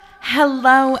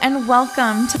Hello and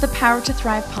welcome to the Power to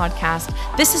Thrive podcast.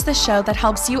 This is the show that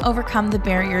helps you overcome the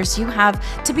barriers you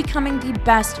have to becoming the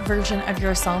best version of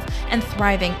yourself and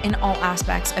thriving in all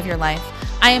aspects of your life.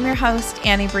 I am your host,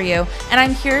 Annie Brieux, and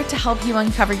I'm here to help you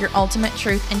uncover your ultimate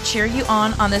truth and cheer you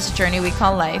on this journey we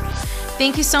call life.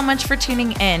 Thank you so much for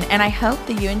tuning in, and I hope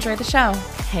that you enjoy the show.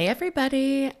 Hey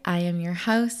everybody, I am your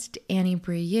host, Annie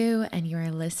Brieux, and you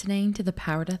are listening to the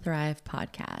Power to Thrive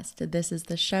podcast. This is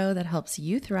the show that helps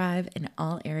you thrive in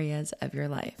all areas of your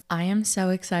life. I am so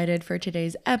excited for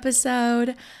today's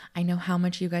episode. I know how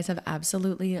much you guys have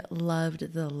absolutely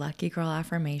loved the Lucky Girl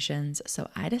affirmations, so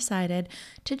I decided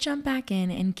to jump back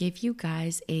in and give you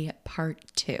guys a part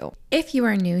 2. If you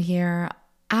are new here,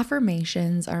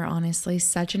 affirmations are honestly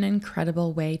such an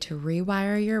incredible way to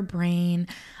rewire your brain,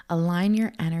 align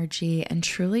your energy, and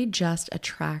truly just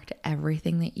attract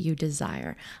everything that you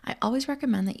desire. I always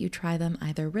recommend that you try them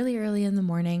either really early in the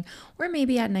morning or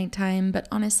maybe at nighttime, but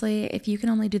honestly, if you can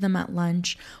only do them at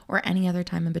lunch or any other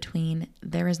time in between,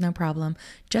 there is no problem.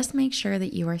 Just make sure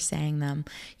that you are saying them.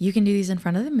 You can do these in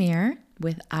front of the mirror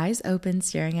with eyes open,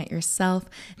 staring at yourself.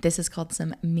 This is called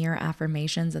some mirror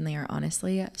affirmations, and they are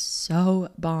honestly so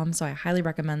bomb, so I highly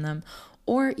recommend them.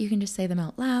 Or you can just say them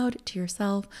out loud to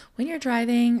yourself when you're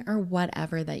driving or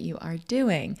whatever that you are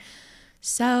doing.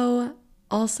 So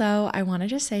also, I want to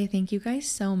just say thank you guys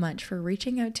so much for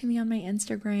reaching out to me on my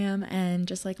Instagram and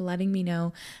just letting me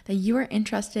know that you are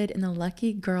interested in the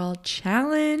Lucky Girl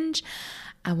Challenge.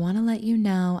 I want to let you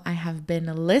know I have been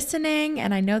listening,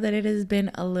 and I know that it has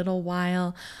been a little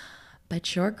while,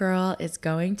 but your girl is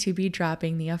going to be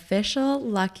dropping the official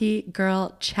Lucky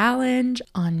Girl Challenge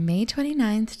on May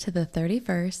 29th to the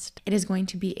 31st. It is going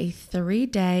to be a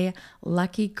 3-day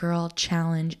Lucky Girl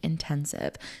Challenge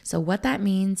intensive. So what that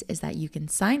means is that you can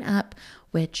sign up,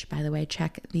 which, by the way,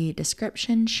 check the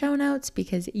description show notes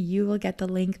because you will get the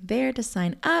link there to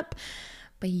sign up,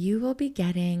 but you will be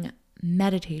getting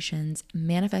meditations,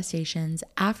 manifestations,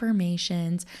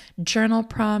 affirmations, journal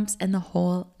prompts, and the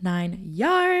whole 9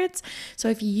 yards. So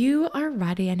if you are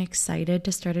ready and excited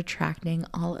to start attracting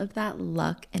all of that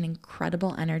luck and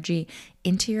incredible energy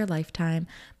into your lifetime,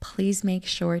 please make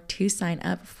sure to sign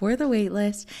up for the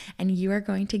waitlist, and you are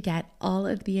going to get all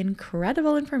of the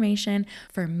incredible information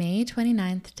for May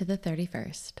 29th to the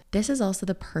 31st. This is also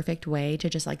the perfect way to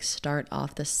just start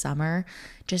off the summer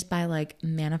just by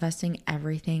manifesting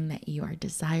everything that you are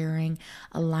desiring,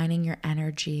 aligning your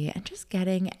energy, and just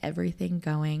getting everything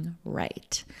going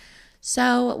right.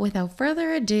 So without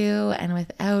further ado, and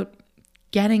without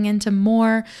getting into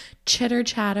more chitter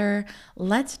chatter,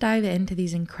 let's dive into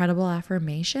these incredible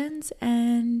affirmations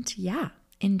and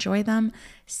enjoy them,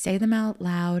 say them out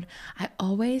loud. I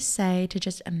always say to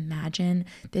just imagine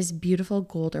this beautiful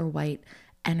gold or white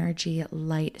energy,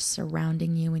 light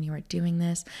surrounding you when you are doing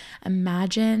this.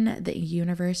 Imagine the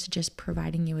universe just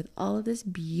providing you with all of this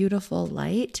beautiful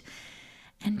light,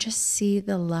 and just see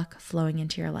the luck flowing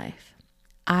into your life.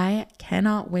 I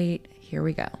cannot wait. Here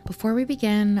we go. Before we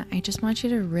begin, I just want you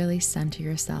to really center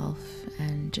yourself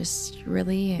and just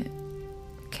really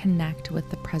connect with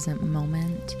the present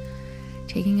moment.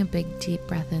 Taking a big deep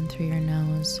breath in through your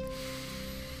nose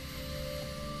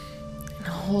and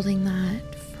holding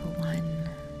that for 1,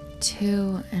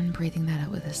 2, and breathing that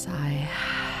out with a sigh.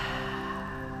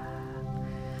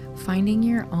 Finding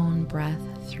your own breath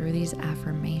through these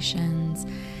affirmations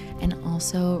and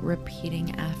also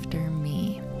repeating after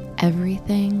me.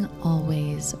 Everything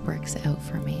always works out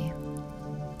for me.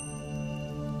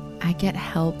 I get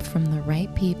help from the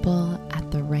right people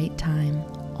at the right time,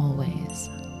 always.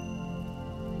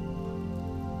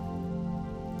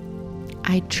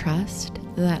 I trust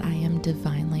that I am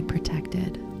divinely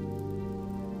protected.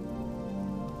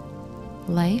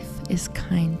 Life is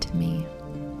kind to me.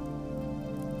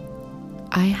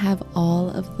 I have all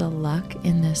of the luck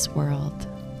in this world.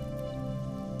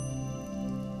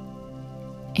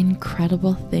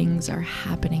 Incredible things are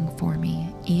happening for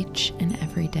me each and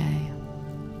every day.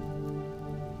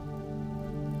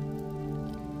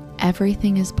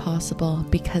 Everything is possible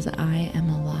because I am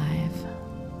alive.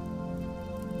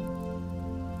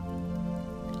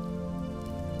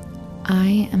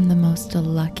 I am the most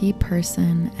lucky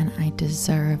person, and I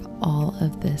deserve all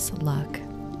of this luck.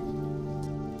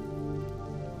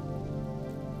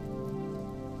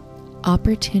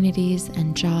 Opportunities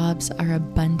and jobs are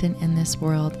abundant in this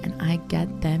world, and I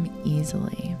get them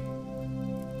easily.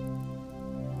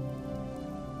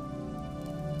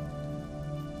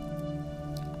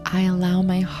 I allow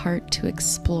my heart to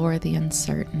explore the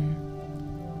uncertain.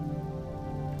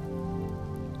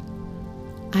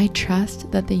 I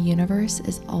trust that the universe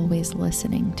is always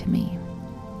listening to me.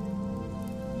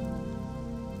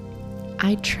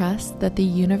 I trust that the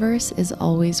universe is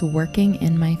always working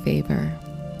in my favor.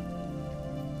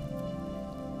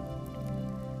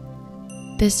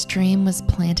 This dream was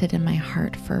planted in my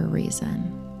heart for a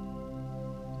reason.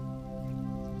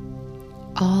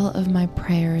 All of my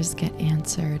prayers get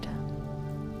answered.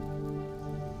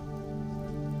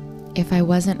 If I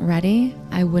wasn't ready,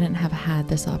 I wouldn't have had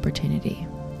this opportunity.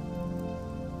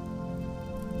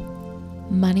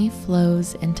 Money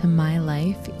flows into my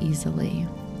life easily.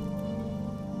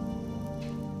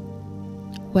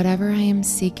 Whatever I am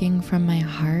seeking from my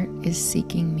heart is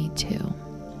seeking me too.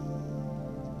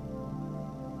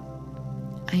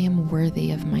 I am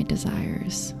worthy of my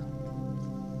desires.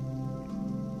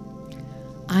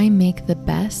 I make the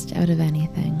best out of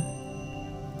anything.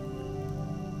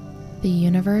 The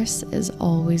universe is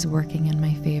always working in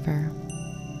my favor.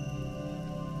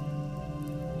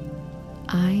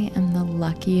 I am the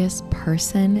luckiest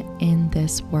person in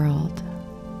this world.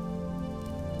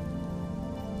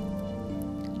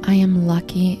 I am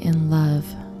lucky in love.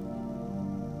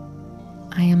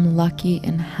 I am lucky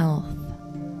in health.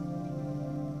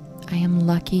 I am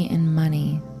lucky in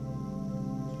money.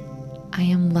 I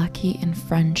am lucky in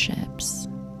friendships.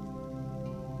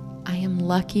 I am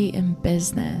lucky in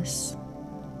business.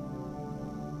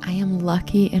 I am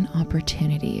lucky in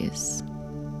opportunities.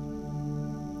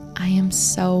 I am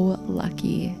so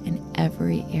lucky in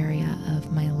every area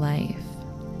of my life.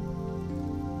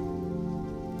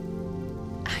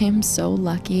 I am so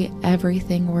lucky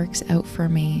everything works out for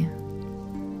me.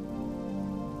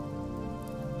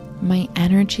 My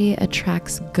energy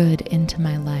attracts good into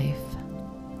my life.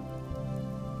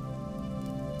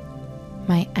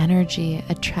 My energy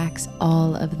attracts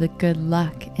all of the good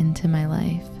luck into my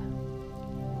life.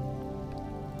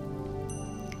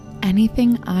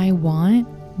 Anything I want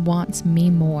wants me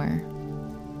more.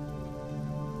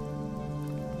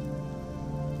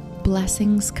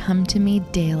 Blessings come to me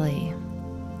daily.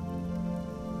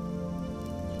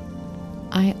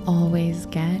 I always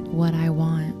get what I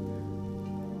want.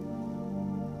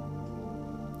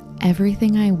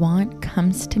 Everything I want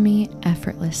comes to me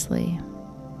effortlessly.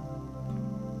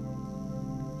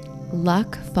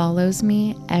 Luck follows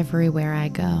me everywhere I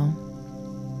go.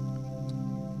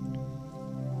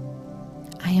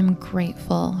 I am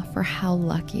grateful for how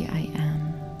lucky I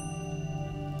am.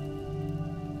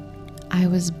 I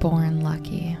was born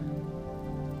lucky.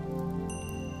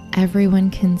 Everyone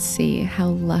can see how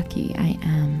lucky I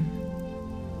am.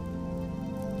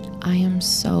 I am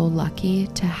so lucky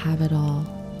to have it all.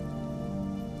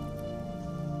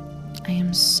 I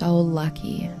am so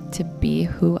lucky to be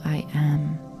who I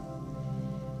am.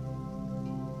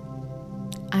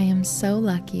 I am so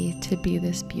lucky to be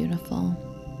this beautiful.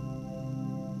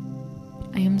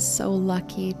 I am so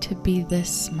lucky to be this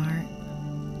smart.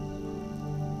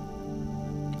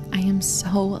 I am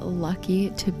so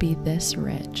lucky to be this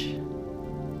rich.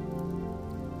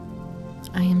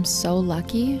 I am so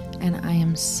lucky, and I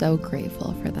am so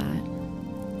grateful for that.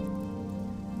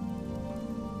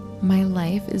 My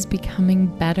life is becoming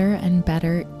better and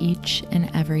better each and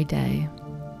every day.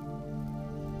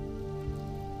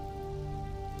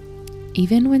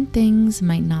 Even when things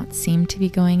might not seem to be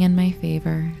going in my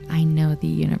favor, I know the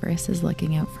universe is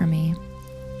looking out for me.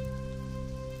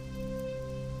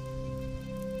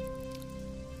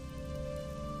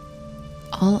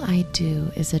 All I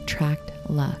do is attract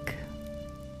luck.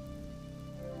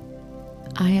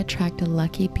 I attract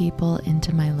lucky people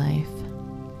into my life.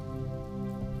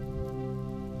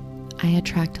 I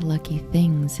attract lucky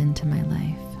things into my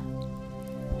life.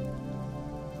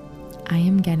 I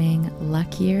am getting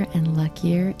luckier and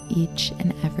luckier each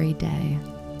and every day.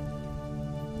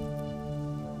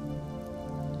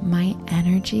 My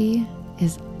energy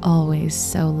is always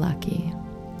so lucky.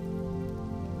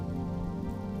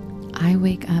 I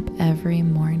wake up every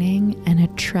morning and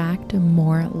attract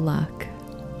more luck.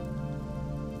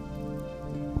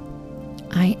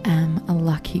 I am a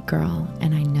lucky girl,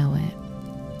 and I know it.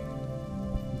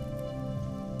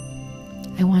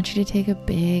 I want you to take a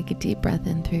big, deep breath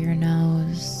in through your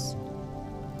nose,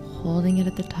 holding it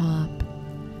at the top,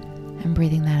 and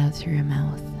breathing that out through your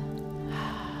mouth.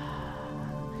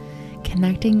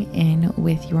 Connecting in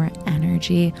with your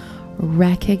energy,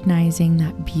 recognizing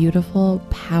that beautiful,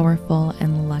 powerful,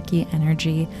 and lucky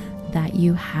energy that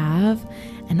you have,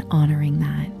 and honoring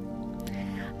that.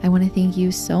 I want to thank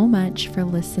you so much for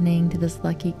listening to this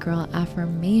Lucky Girl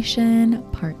Affirmation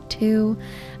Part 2.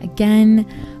 Again,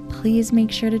 please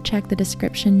make sure to check the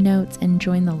description notes and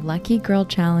join the Lucky Girl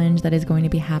Challenge that is going to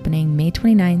be happening May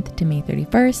 29th to May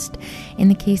 31st. In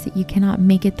the case that you cannot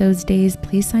make it those days,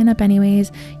 please sign up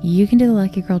anyways. You can do the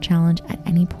Lucky Girl Challenge at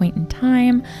any point in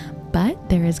time, but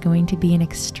there is going to be an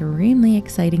extremely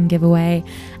exciting giveaway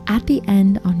at the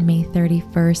end on May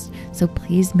 31st. So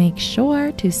please make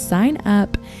sure to sign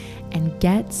up and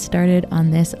get started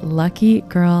on this Lucky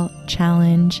Girl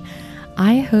Challenge.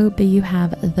 I hope that you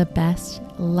have the best,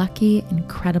 lucky,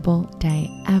 incredible day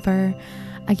ever.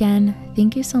 Again,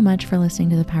 thank you so much for listening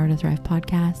to the Power to Thrive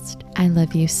podcast. I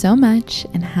love you so much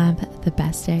and have the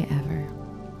best day ever.